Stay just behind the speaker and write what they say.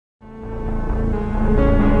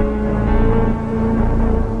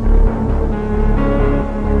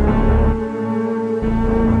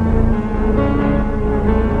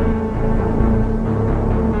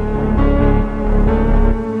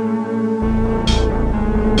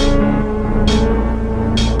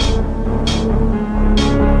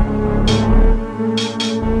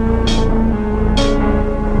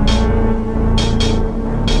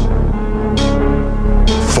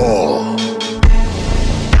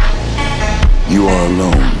You are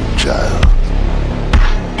alone, child.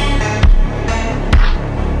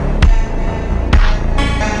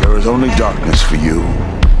 There is only darkness for you,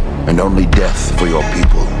 and only death for your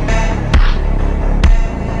people.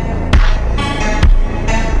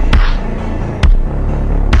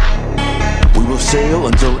 We will sail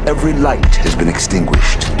until every light has been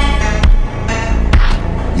extinguished.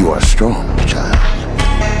 You are strong, child,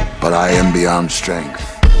 but I am beyond strength.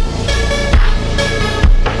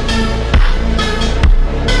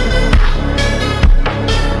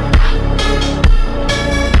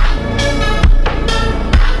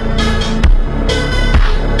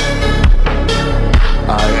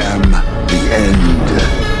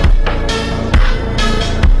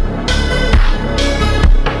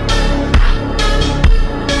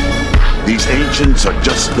 These ancients are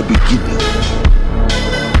just the beginning.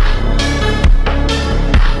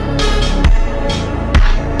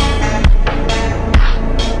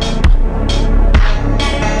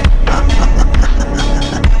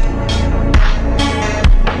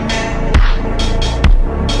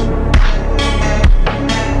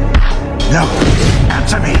 No,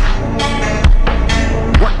 answer me.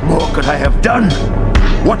 What more could I have done?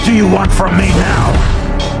 What do you want from me now?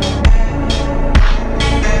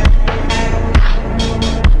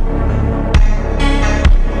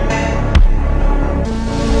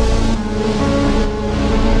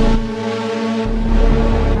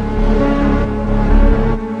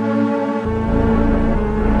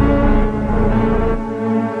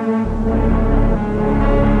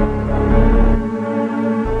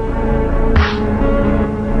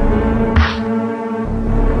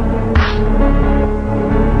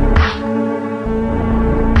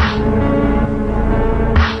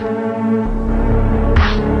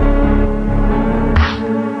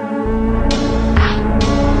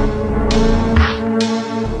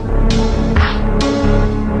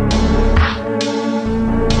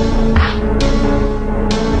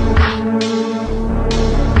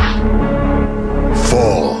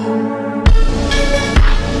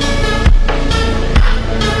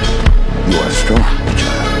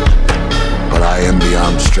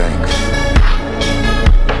 Strength.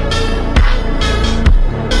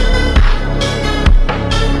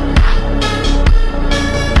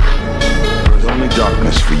 There is only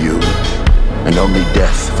darkness for you, and only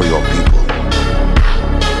death for your people.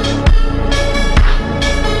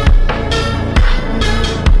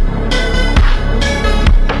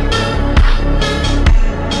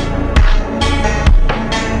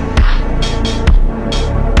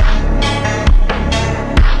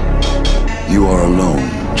 You are alone,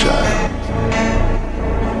 child.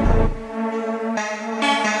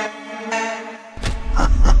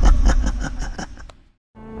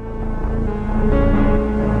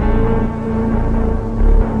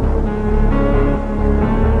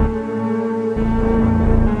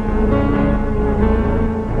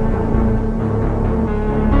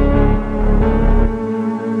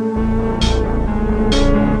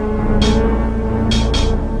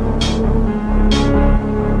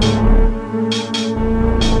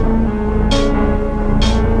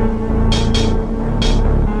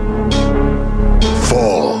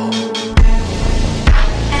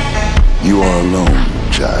 You are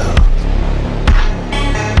alone, child.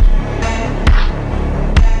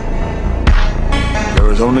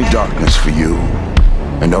 There is only darkness for you,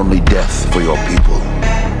 and only death for your people.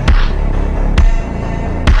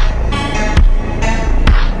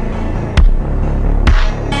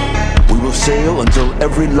 We will sail until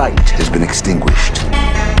every light has been extinguished.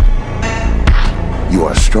 You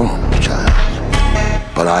are strong, child,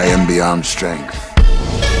 but I am beyond strength.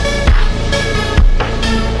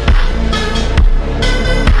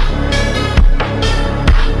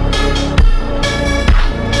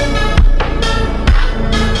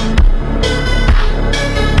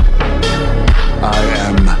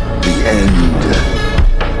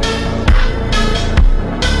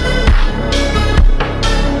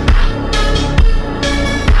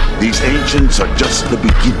 These ancients are just the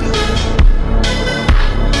beginning.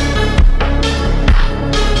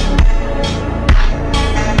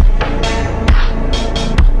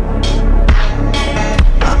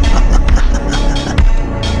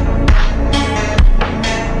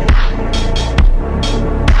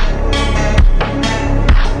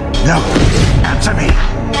 No, answer me.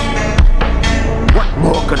 What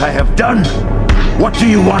more could I have done? What do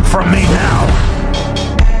you want from me now?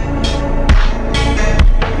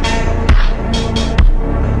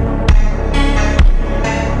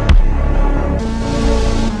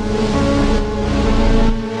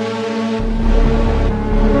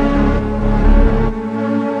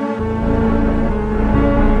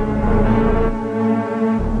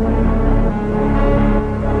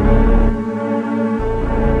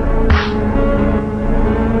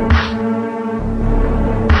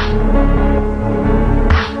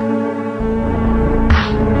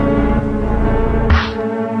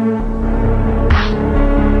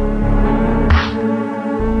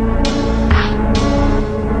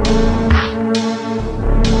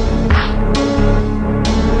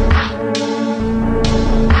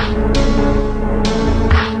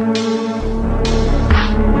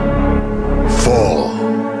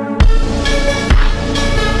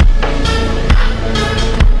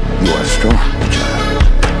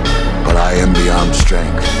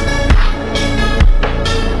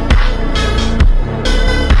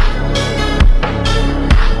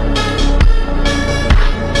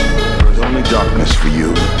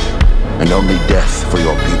 and only death for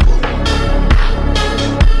your people.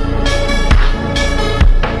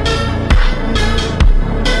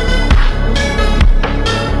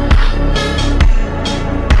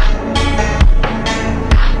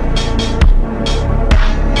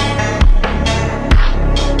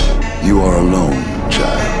 You are alone,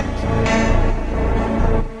 child.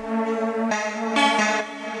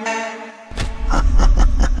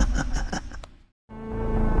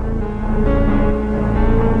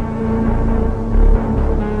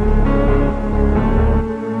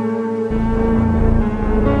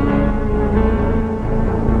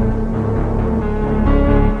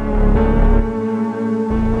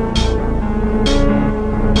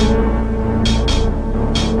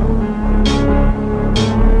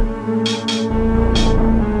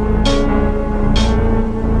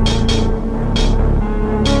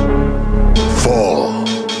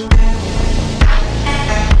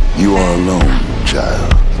 You are alone,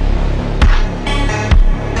 child.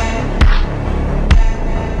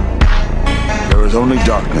 There is only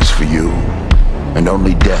darkness for you, and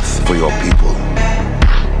only death for your people.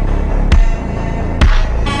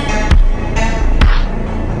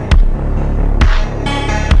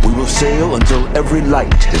 We will sail until every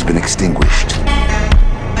light has been extinguished.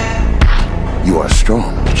 You are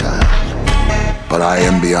strong, child, but I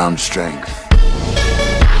am beyond strength.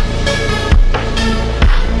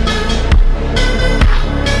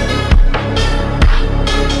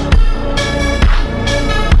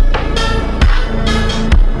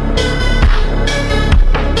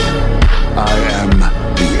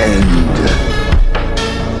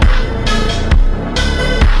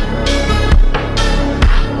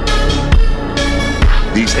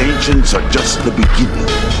 These ancients are just the beginning.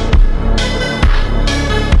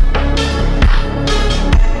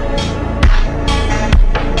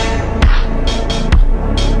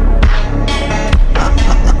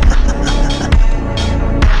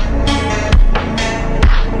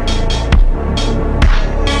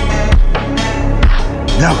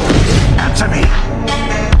 No, answer me.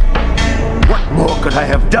 What more could I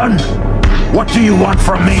have done? What do you want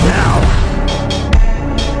from me now?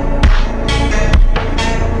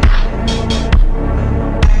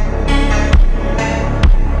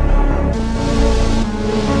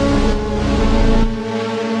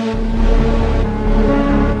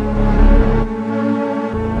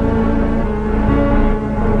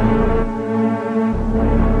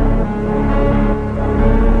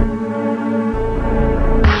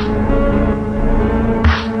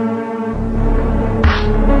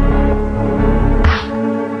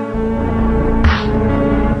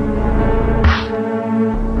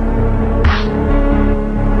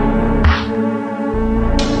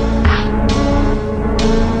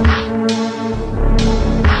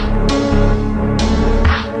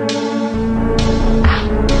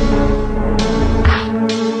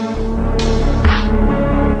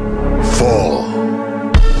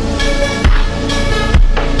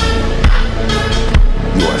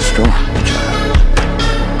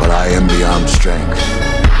 Strength.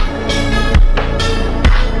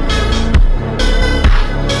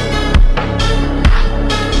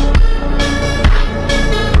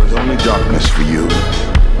 There is only darkness for you,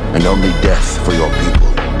 and only death for your people.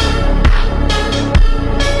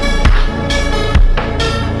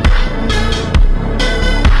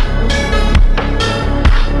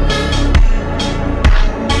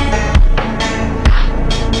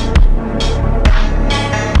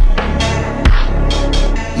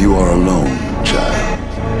 You are alone, child.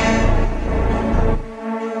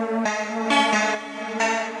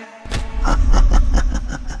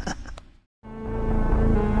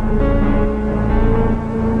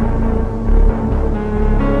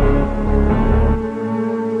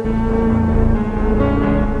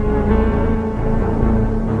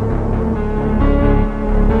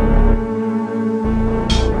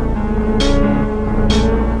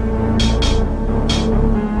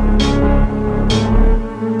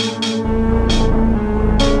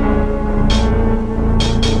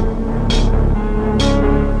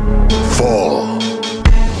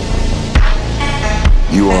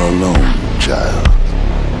 You are alone, child.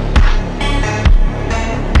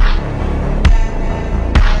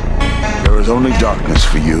 There is only darkness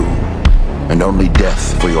for you, and only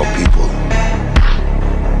death for your people.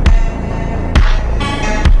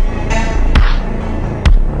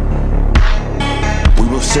 We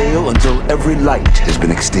will sail until every light has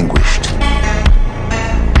been extinguished.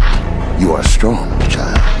 You are strong,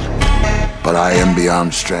 child, but I am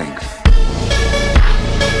beyond strength.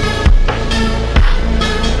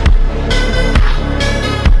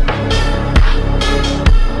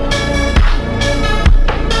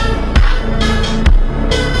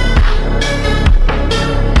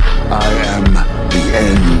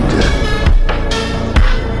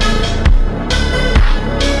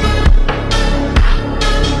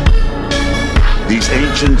 These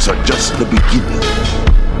ancients are just the beginning.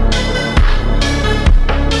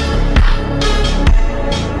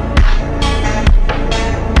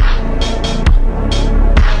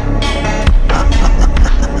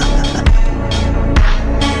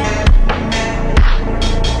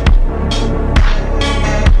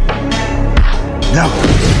 No,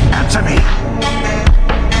 answer me.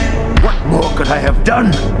 What more could I have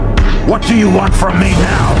done? What do you want from me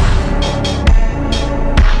now?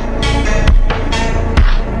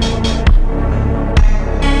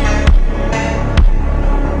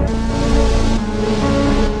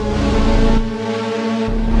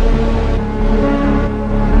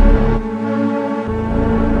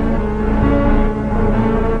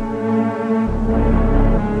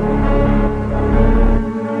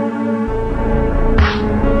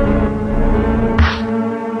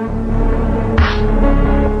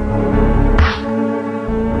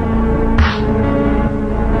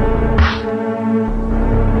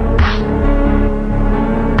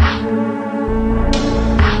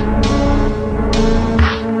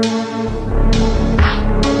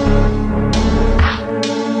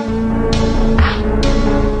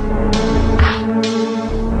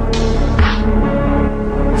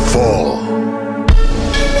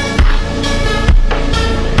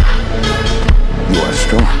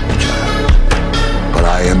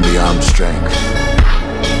 Strength.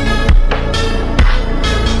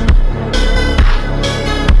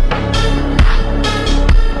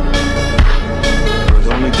 There is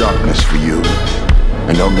only darkness for you,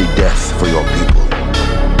 and only death for your people.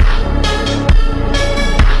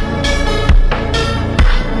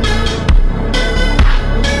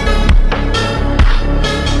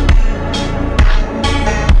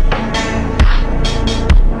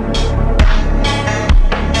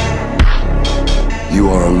 You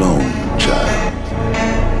are alone, child.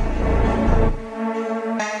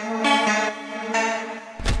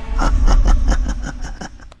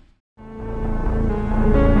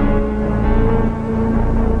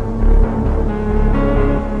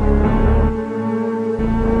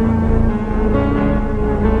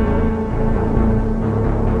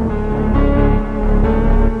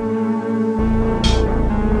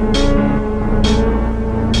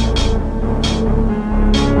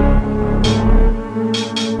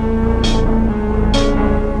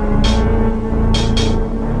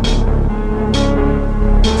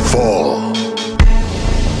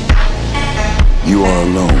 You are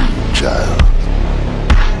alone, child.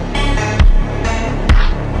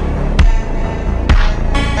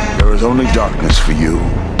 There is only darkness for you,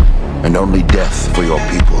 and only death for your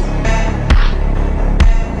people.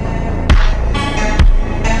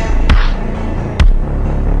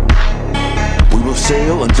 We will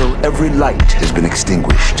sail until every light has been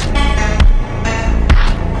extinguished.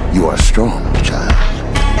 You are strong, child,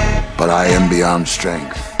 but I am beyond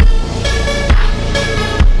strength.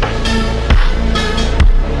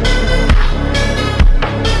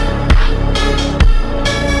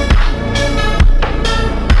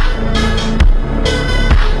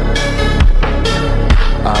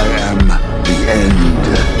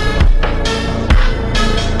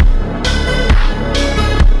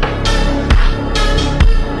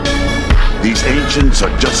 These ancients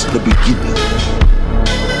are just the beginning.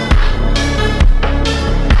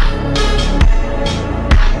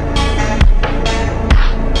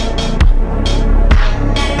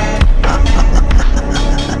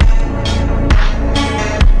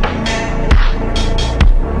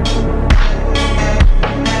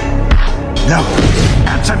 No,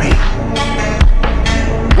 answer me.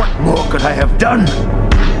 What more could I have done?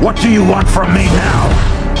 What do you want from me now?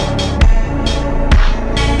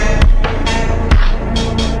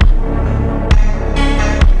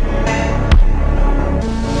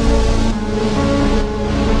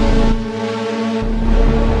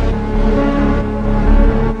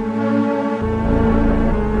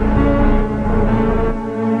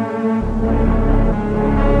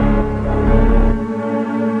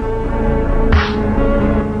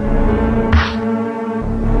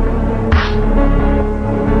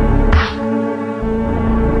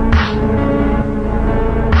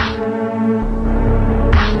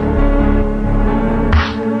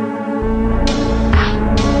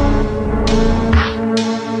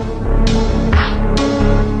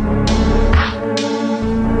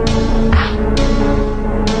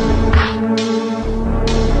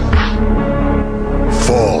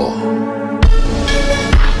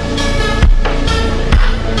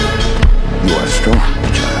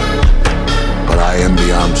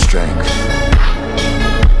 Strength.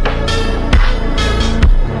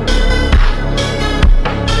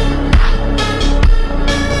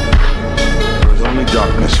 There is only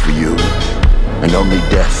darkness for you, and only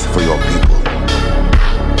death for your people.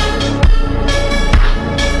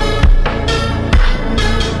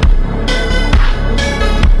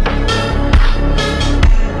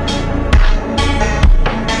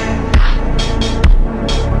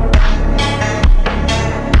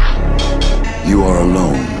 You are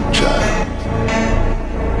alone, child.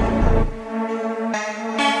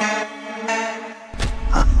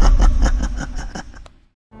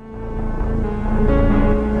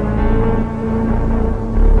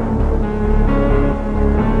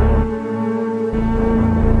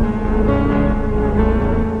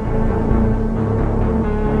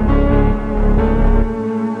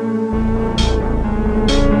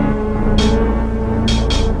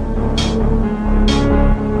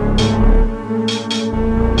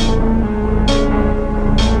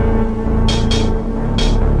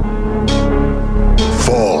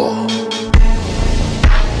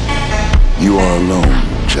 You are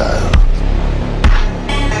alone, child.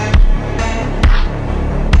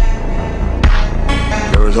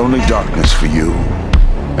 There is only darkness for you,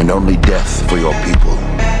 and only death for your people.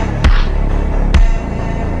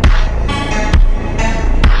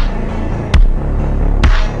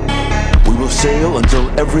 We will sail until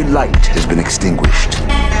every light has been extinguished.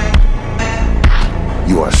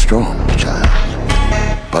 You are strong, child,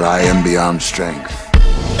 but I am beyond strength.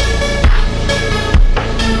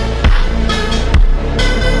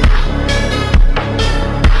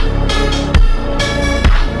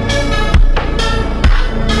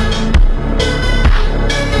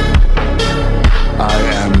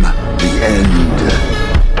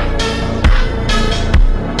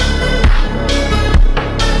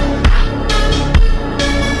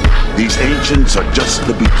 These ancients are just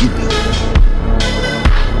the beginning.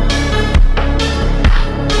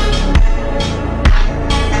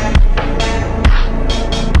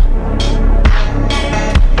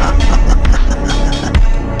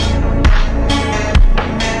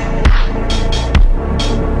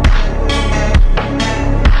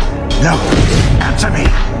 No, answer me.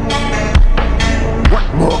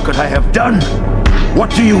 What more could I have done? What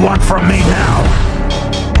do you want from me now?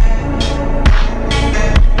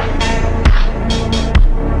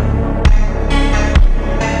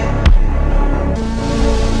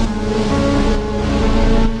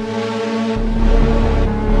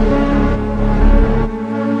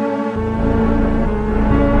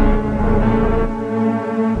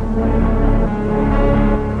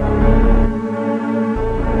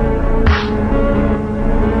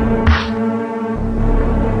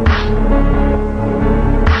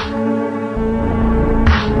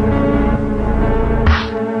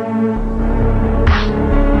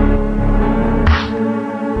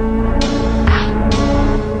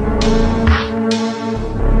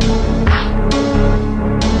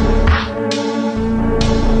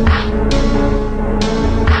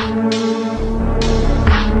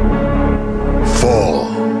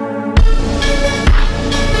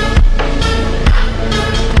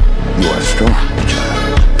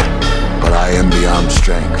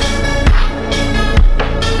 Strength.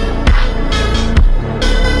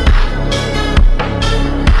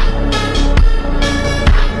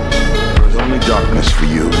 There is only darkness for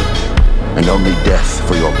you, and only death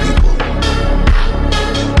for your people.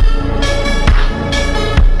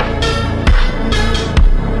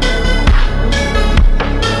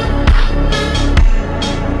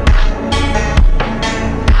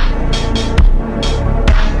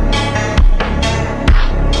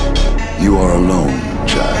 You are alone,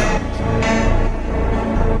 child.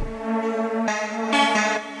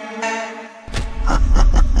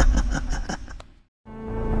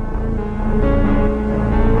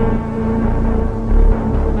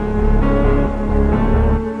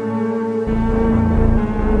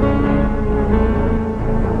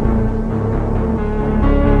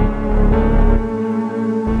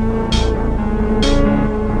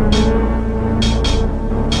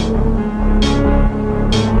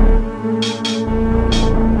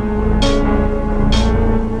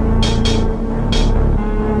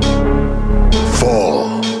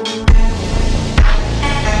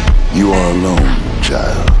 You are alone,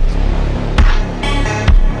 child.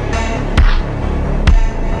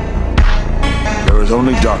 There is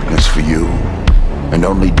only darkness for you, and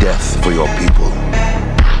only death for your people.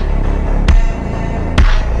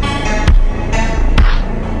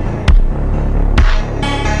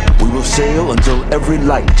 We will sail until every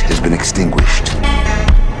light has been extinguished.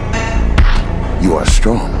 You are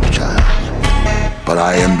strong, child, but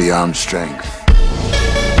I am beyond strength.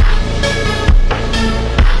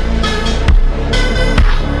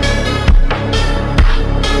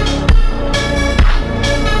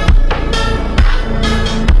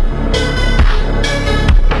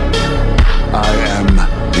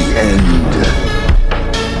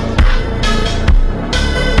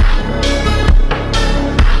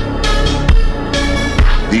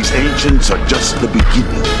 the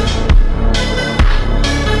beginning.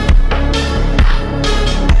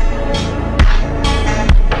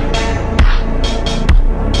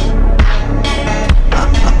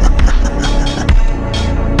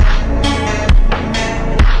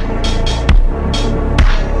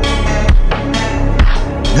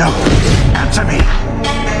 No, answer me.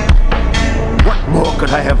 What more could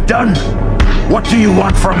I have done? What do you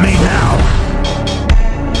want from me now?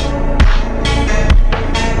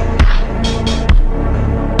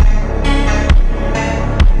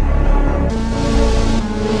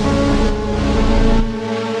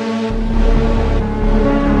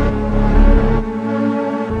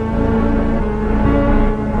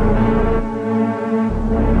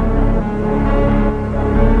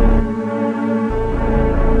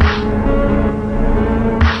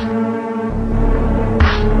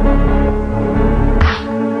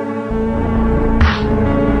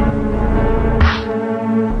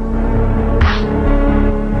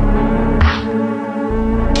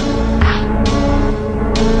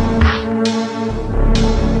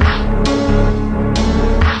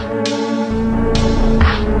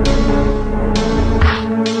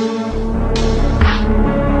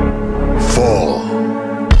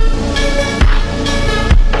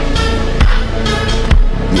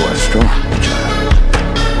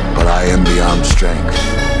 Strength.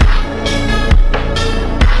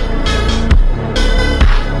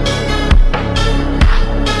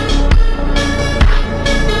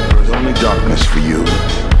 There is only darkness for you,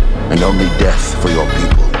 and only death for your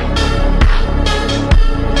people.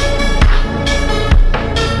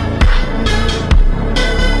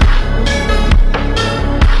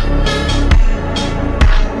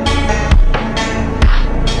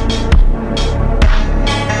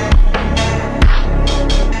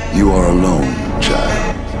 You are alone, child.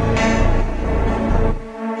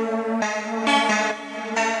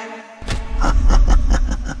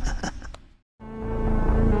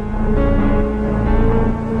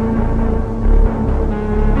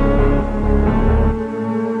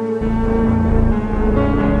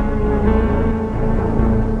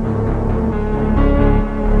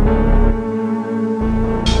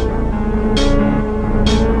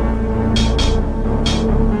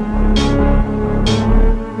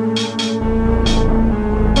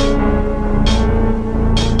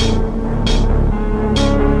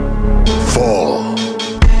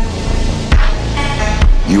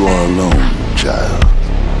 You are alone, child.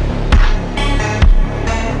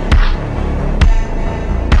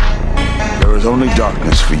 There is only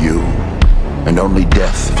darkness for you, and only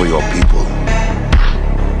death for your people.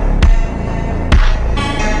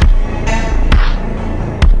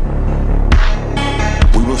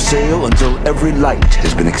 We will sail until every light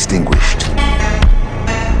has been extinguished.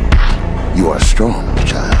 You are strong,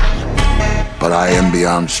 child, but I am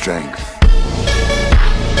beyond strength.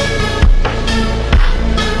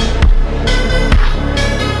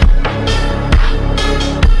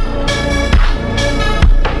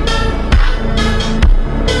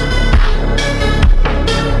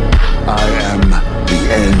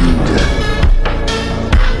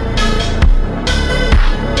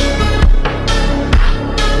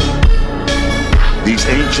 These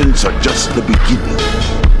ancients are just the beginning.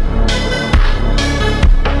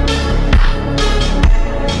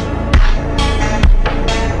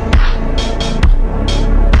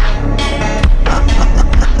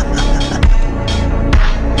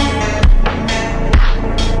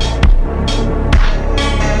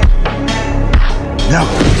 No,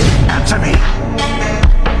 answer me.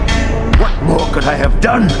 What more could I have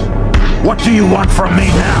done? What do you want from me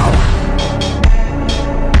now?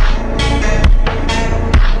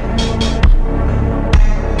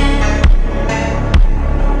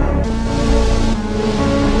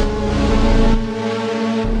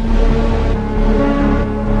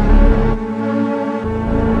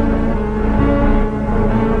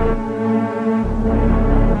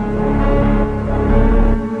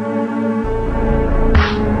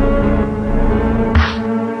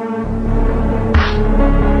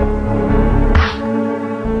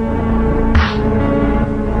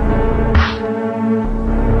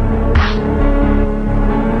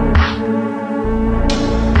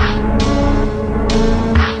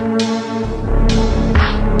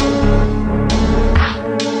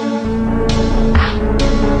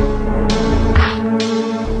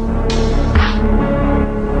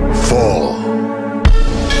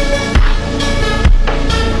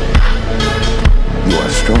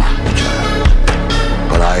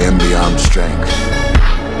 Strength.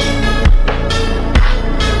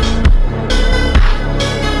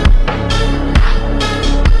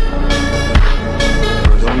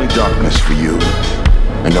 There is only darkness for you,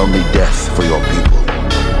 and only death for for your people.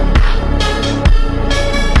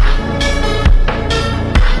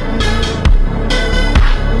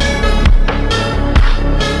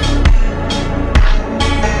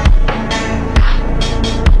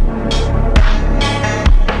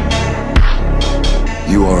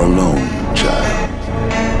 You are alone, child.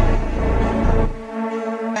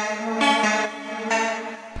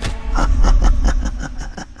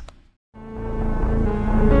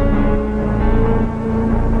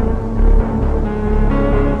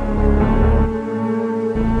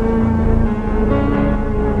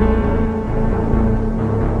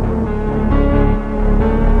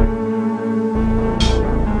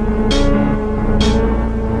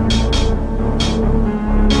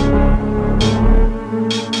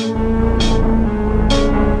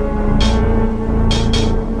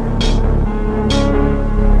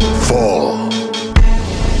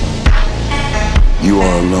 You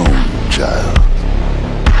are alone, child.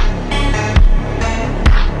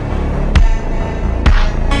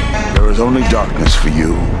 There is only darkness for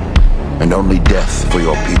you, and only death for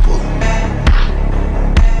your people.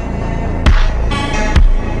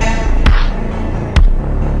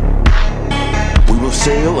 We will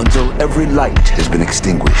sail until every light has been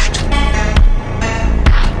extinguished.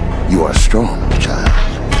 You are strong, child,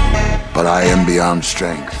 but I am beyond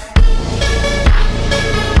strength.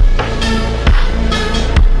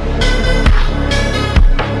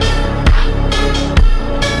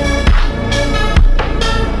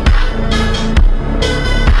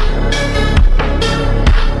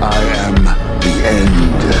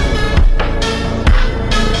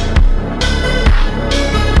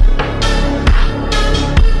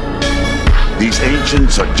 These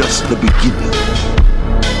ancients are just the beginning.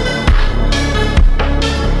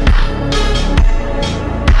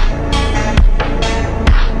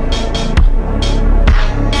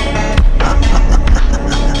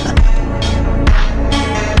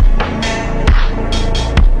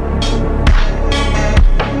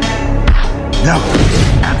 No,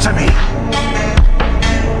 answer me.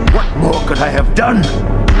 What more could I have done?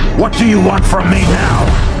 What do you want from me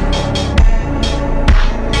now?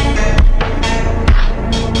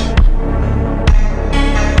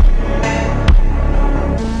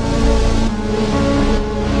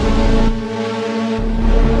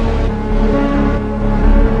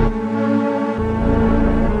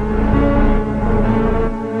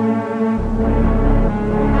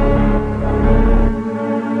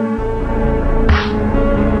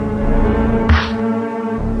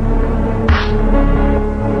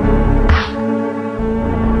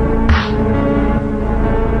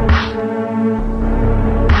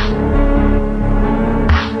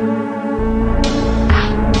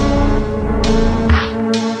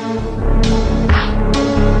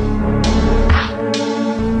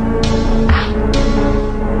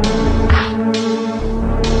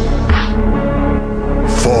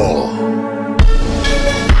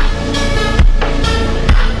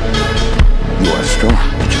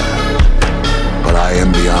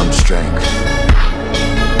 Beyond strength.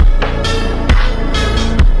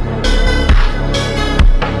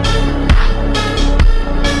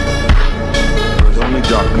 There is only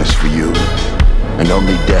darkness for you, and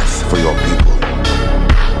only death for your people.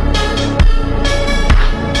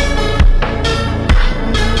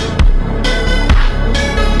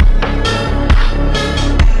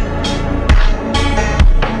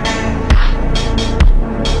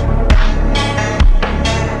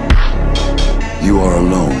 You are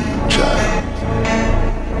alone, child.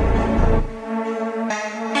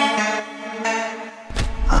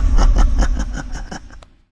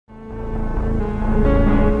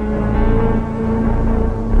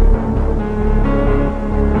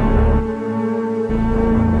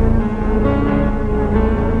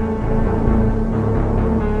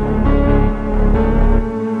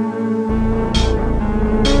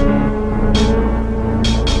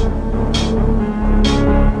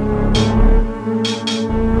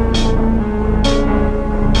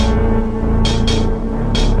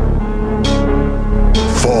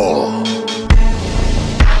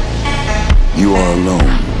 You are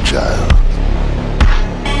alone, child.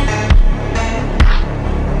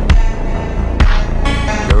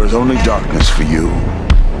 There is only darkness for you,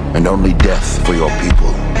 and only death for your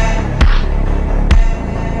people.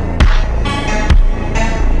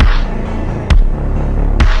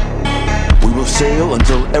 We will sail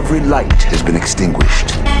until every light has been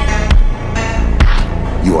extinguished.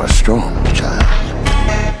 You are strong, child,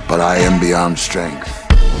 but I am beyond strength.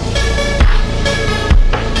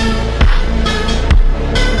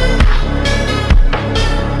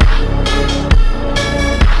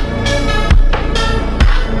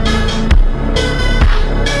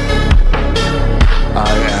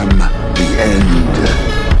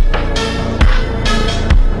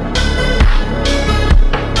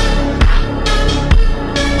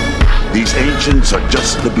 ancients are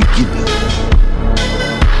just the beginning.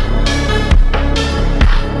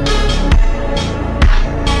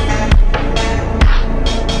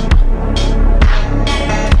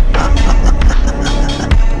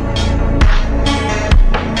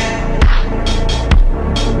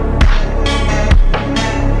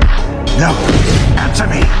 No, answer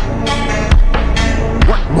me.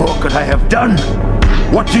 What more could I have done?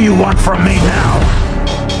 What do you want from me now?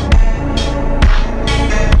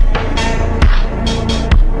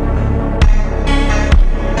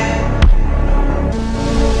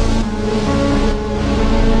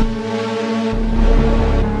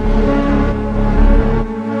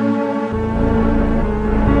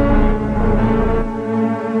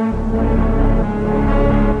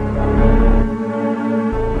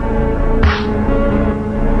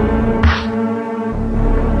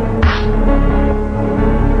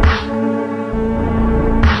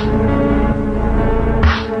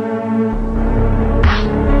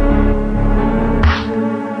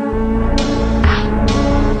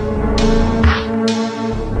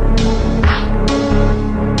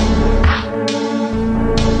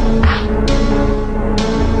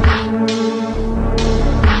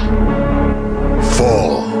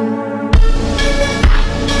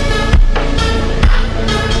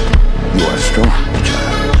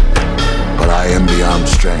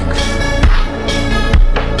 Strength.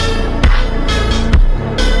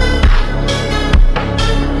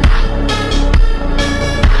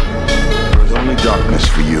 There is only darkness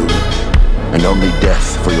for you, and only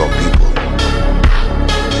death for your people.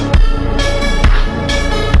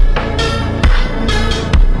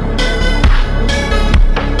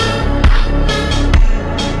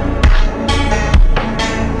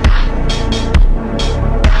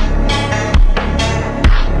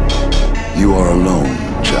 You are alone,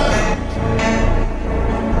 child.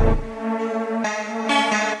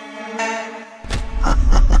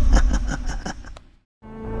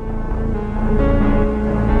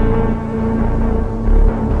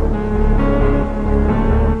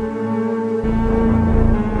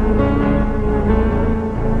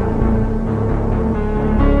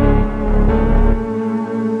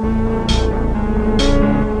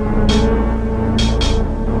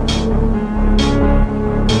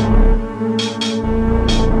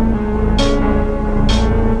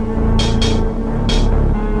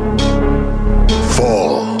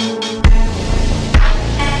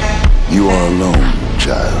 You are alone,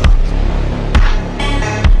 child.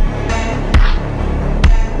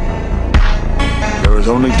 There is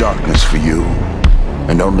only darkness for you,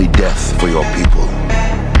 and only death for your people.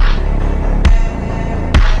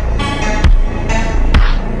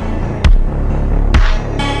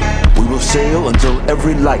 We will sail until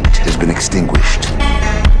every light has been extinguished.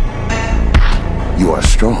 You are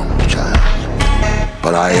strong, child,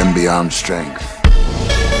 but I am beyond strength.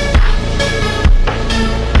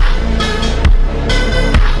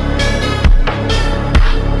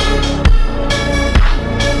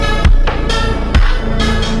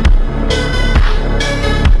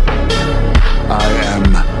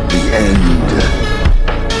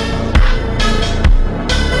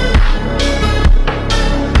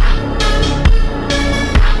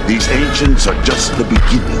 These ancients are just the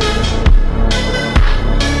beginning.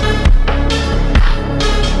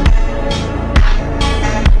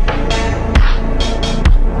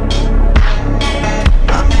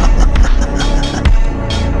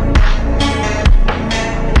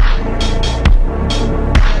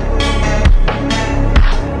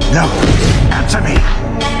 No, answer me.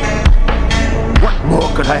 What more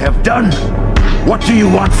could I have done? What do you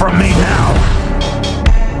want from me now?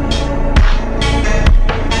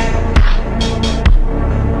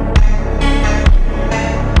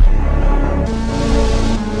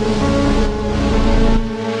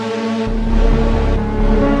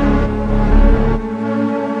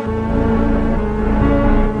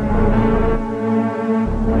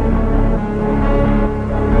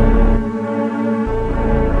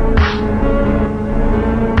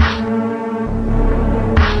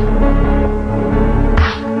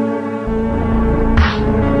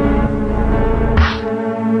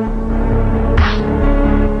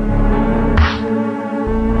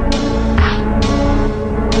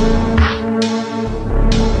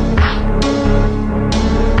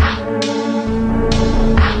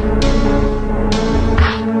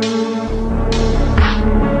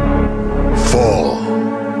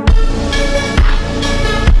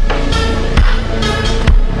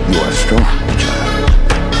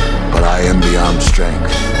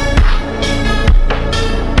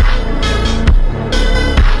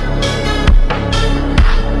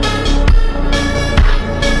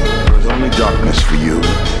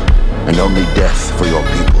 only death for your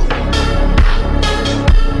people.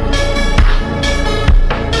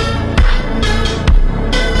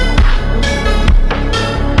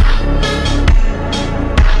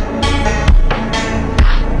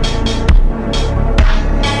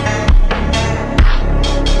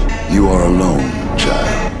 You are alone,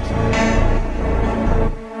 child.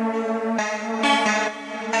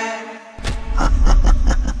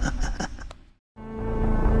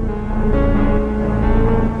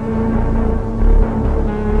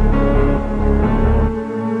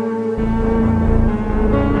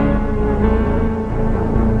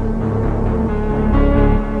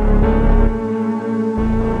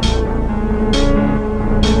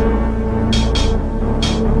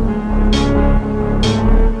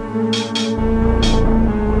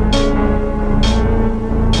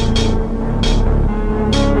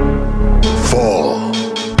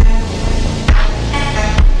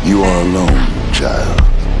 You are alone, child.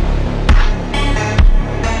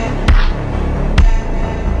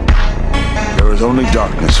 There is only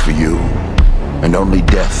darkness for you, and only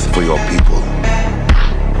death for your people.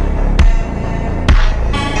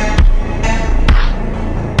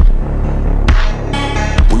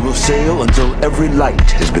 We will sail until every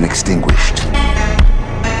light has been extinguished.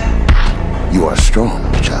 You are strong,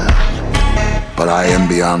 child, but I am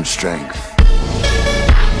beyond strength.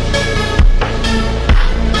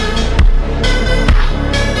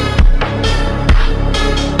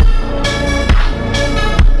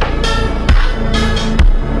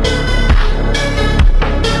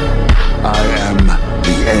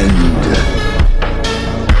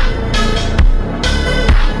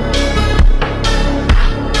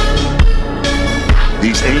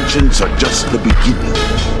 These ancients are just the beginning.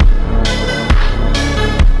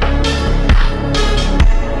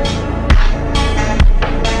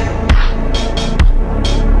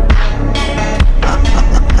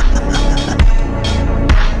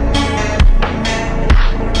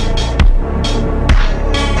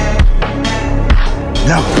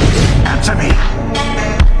 No, answer me.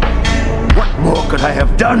 What more could I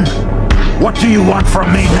have done? What do you want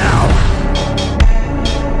from me now?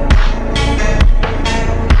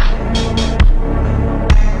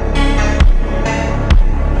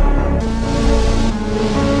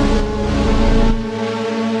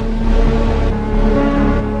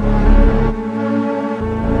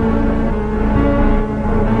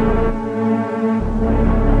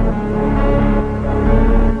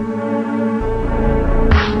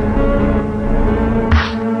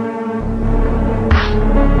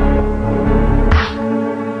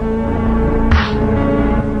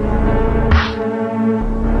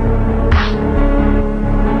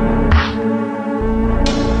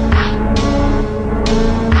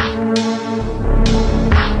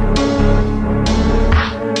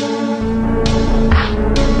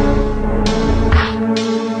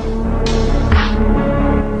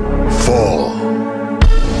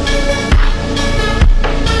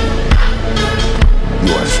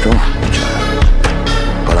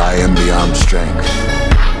 Strength.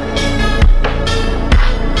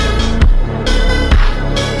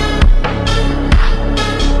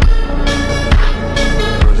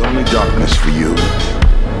 There is only darkness for you,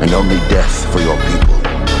 and only death for your people.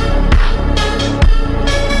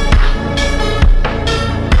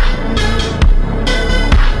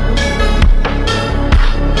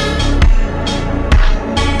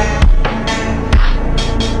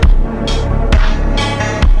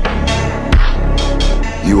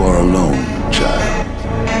 You are alone, child.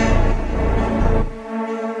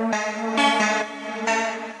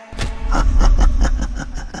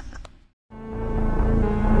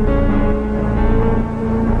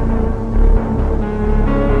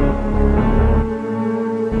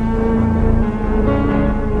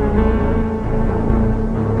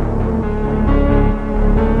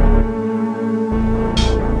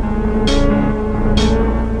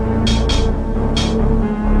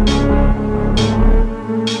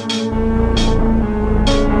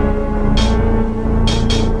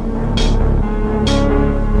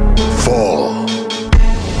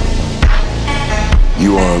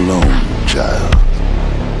 You are alone, child.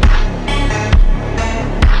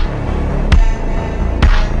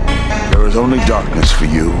 There is only darkness for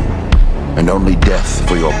you, and only death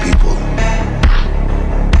for your people.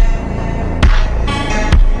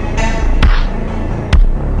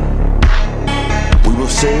 We will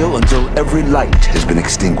sail until every light has been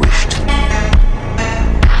extinguished.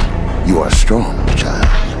 You are strong, child,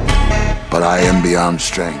 but I am beyond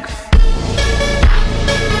strength.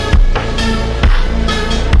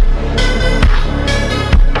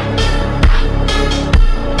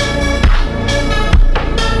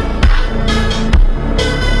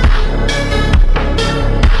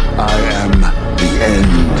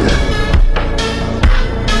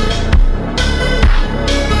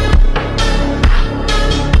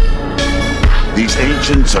 These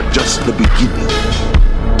ancients are just the beginning.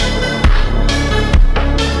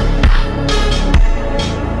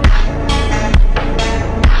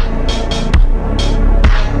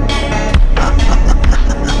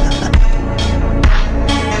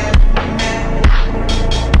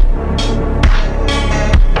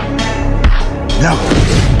 No,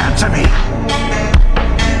 answer me.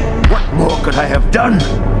 What more could I have done?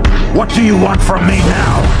 What do you want from me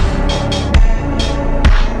now?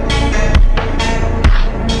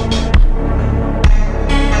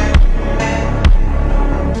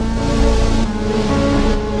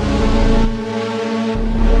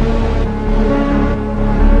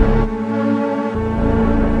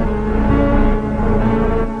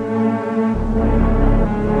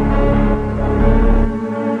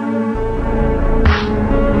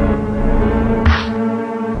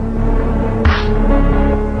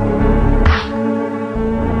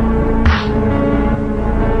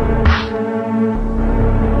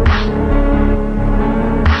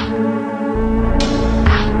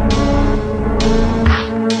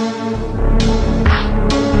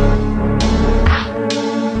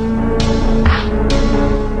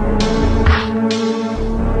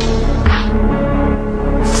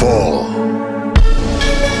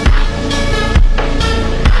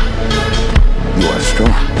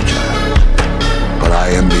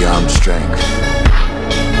 Strength.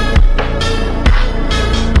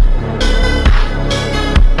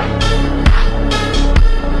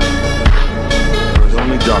 There is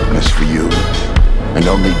only darkness for you, and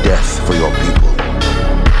only death for your people.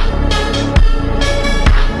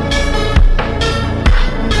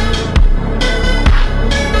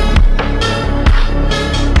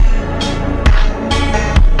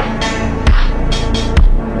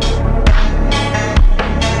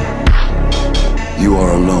 You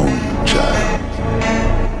are alone, child.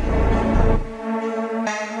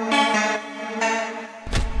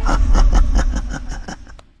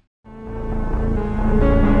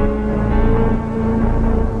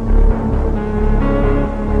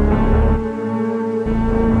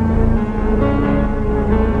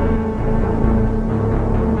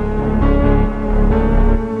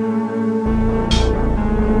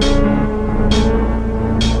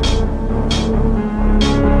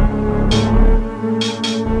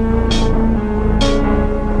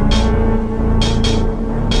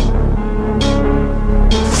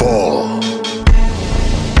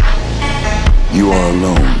 You are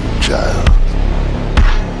alone, child.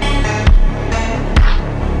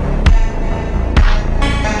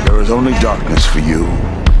 There is only darkness for you,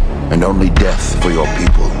 and only death for your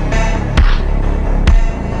people.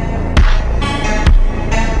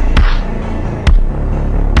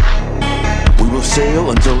 We will sail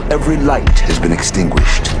until every light has been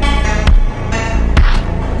extinguished.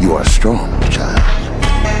 You are strong, child,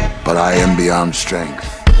 but I am beyond strength.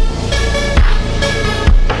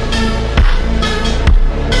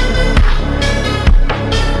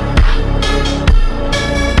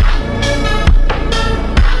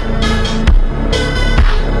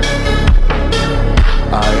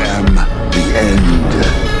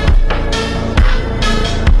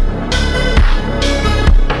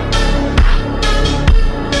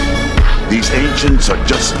 These ancients are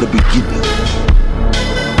just the beginning.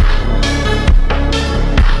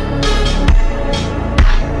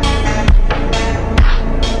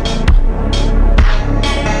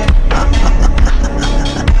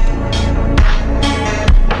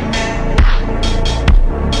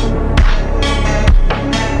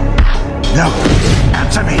 No,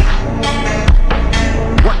 answer me.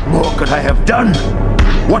 What more could I have done?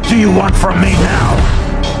 What do you want from me now?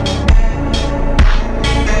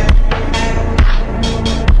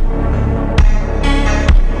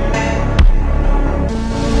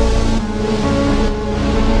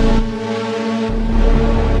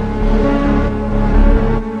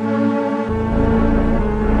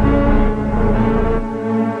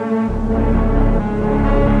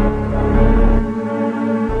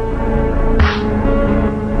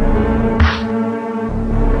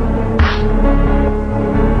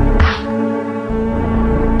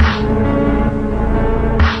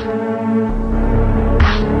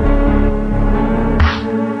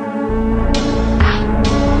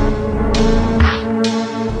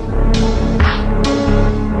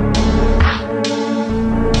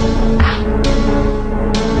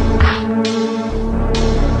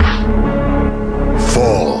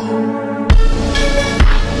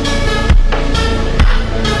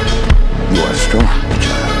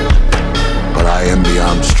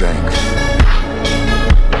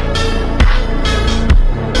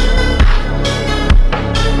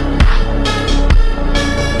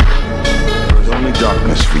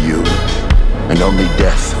 and only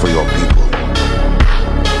death for your people.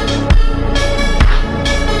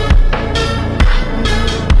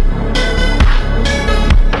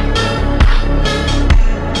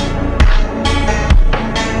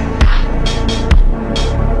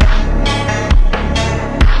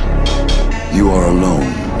 You are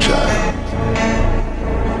alone, child.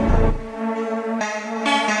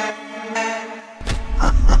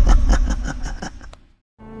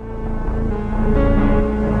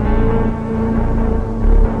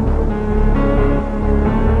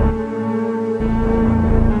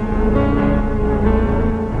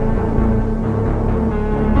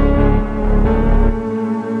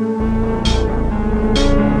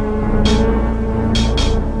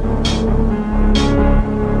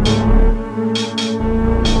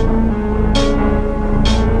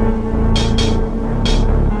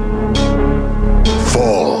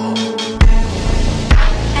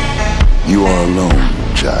 You are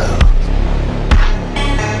alone, child.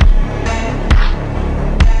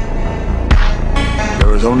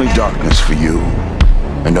 There is only darkness for you,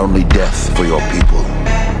 and only death for your people.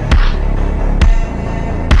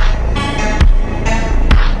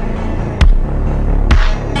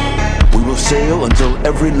 We will sail until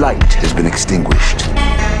every light has been extinguished.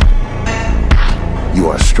 You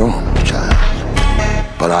are strong, child,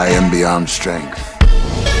 but I am beyond strength.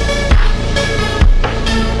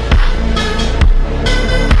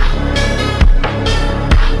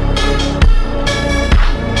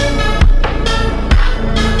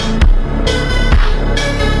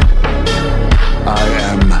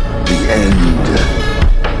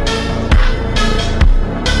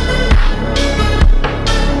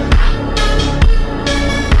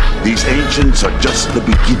 These ancients are just the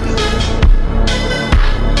beginning.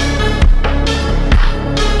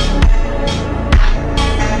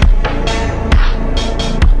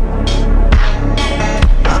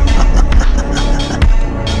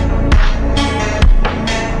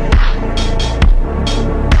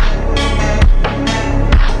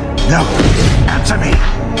 No, answer me.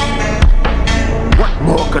 What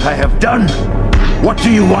more could I have done? What do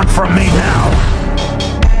you want from me now?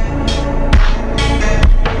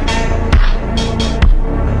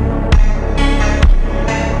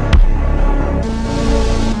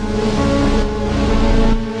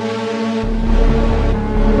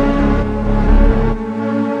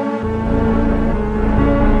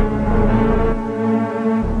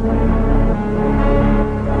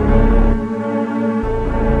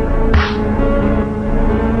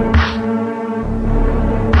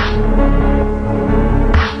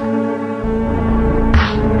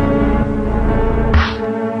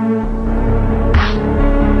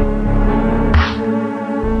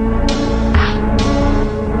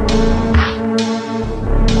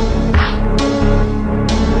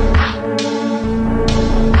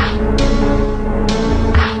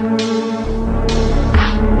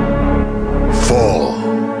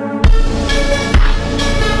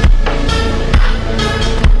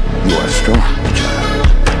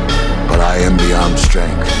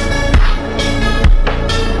 Strength.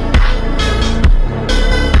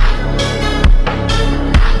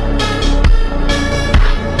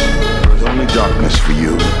 There is only darkness for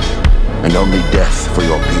you, and only death for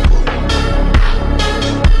your people.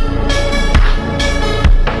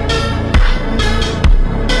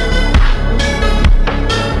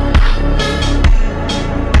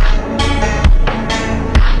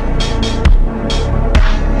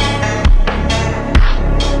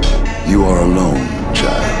 You are alone,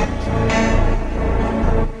 child.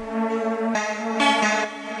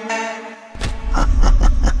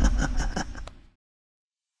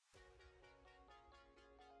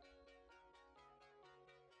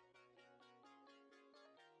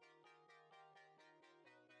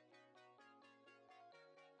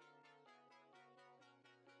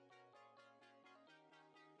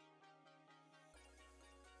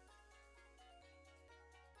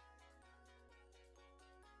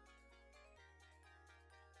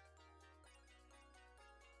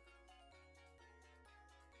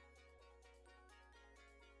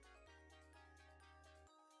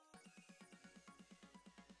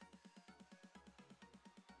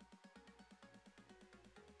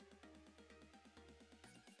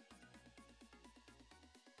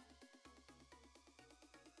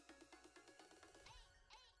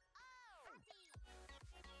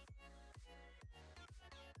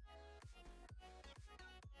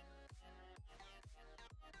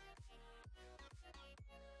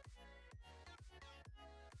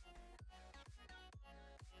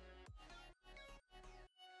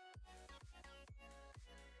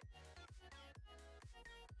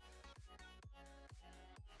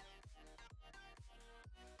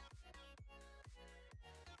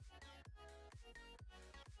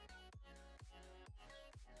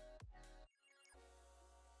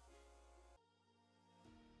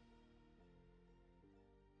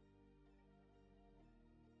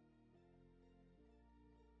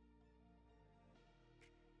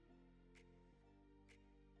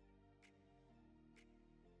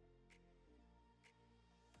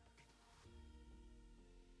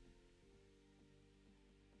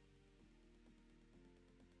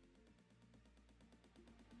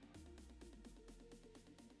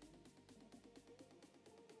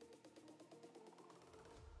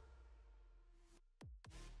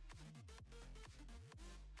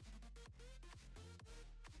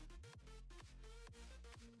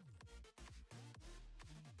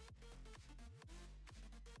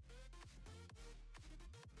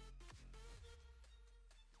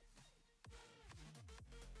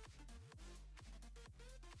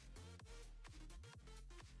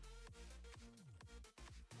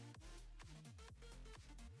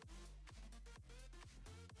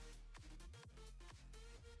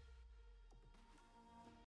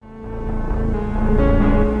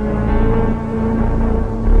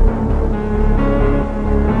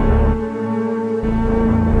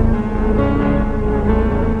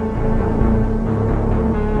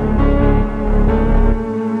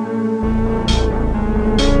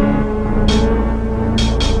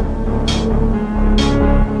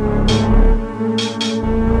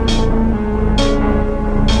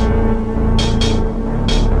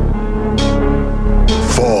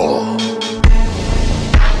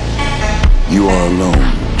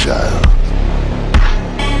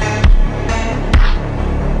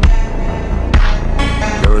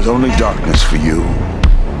 darkness for you,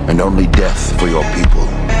 and only death for your people.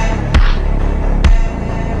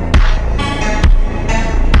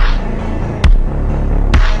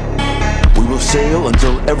 We will sail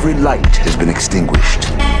until every light has been extinguished.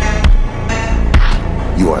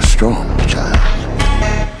 You are strong, child,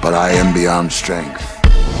 but I am beyond strength.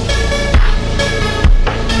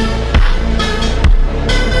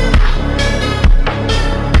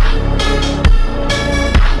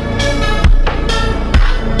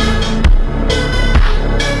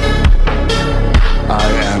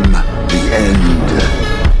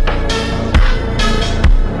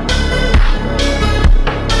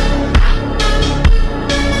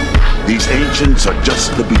 These ancients are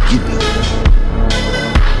just the beginning.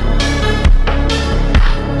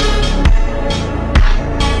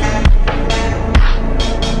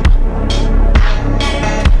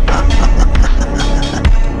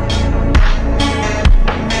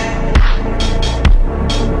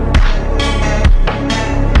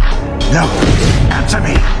 No, answer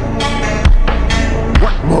me.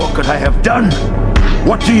 What more could I have done?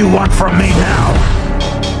 What do you want from me now?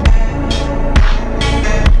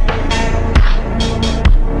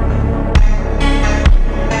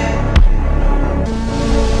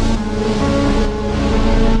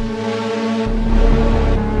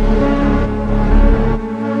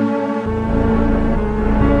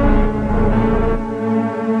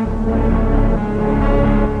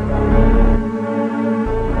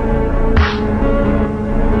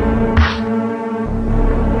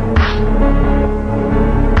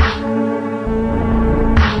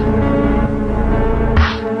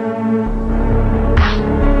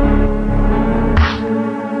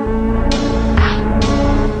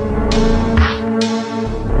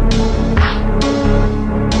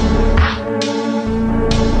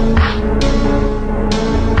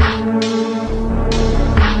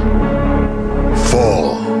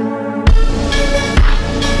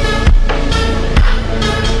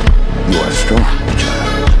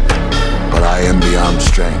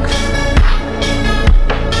 Strength.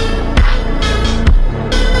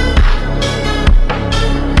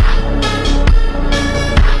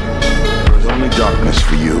 There is only darkness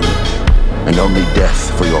for you, and only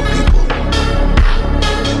death for your people.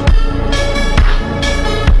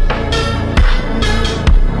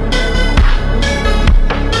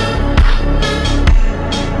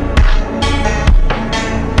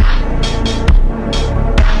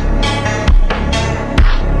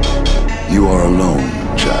 You are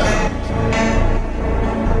alone, child.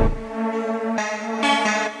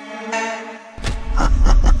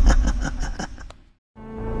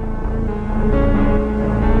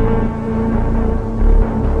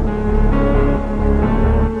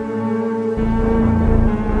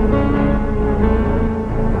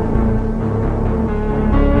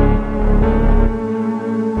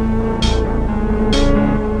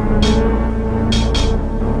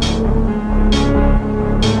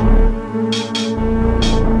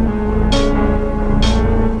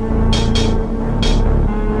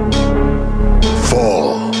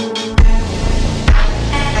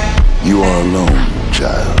 You are alone,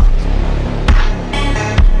 child.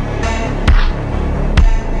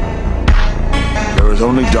 There is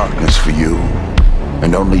only darkness for you,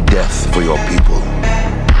 and only death for your people.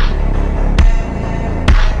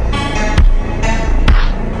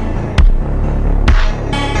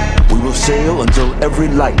 We will sail until every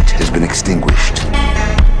light has been extinguished.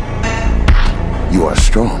 You are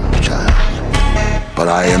strong, child, but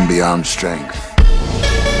I am beyond strength.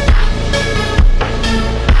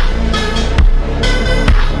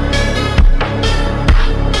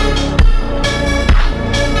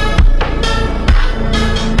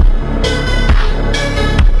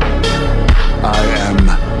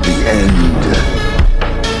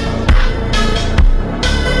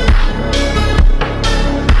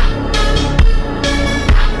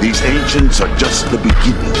 These ancients are just the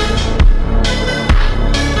beginning.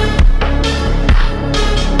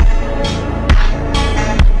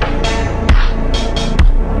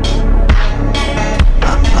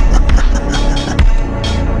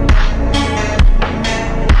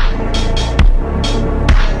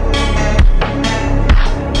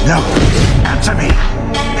 No, answer me.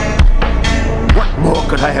 What more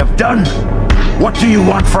could I have done? What do you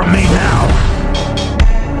want from me now?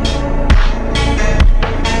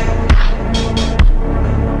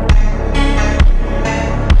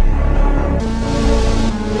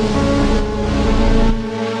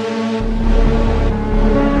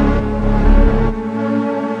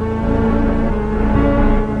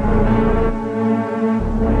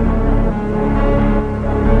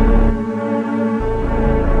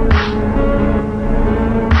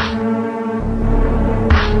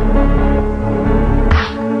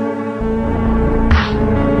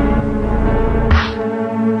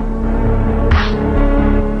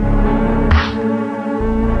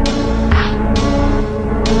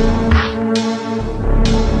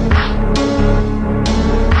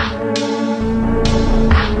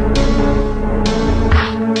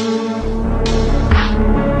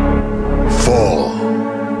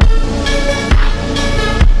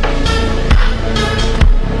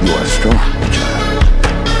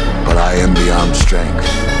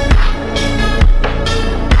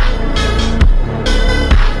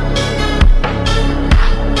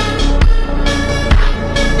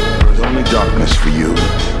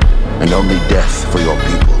 and only death for your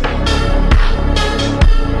people.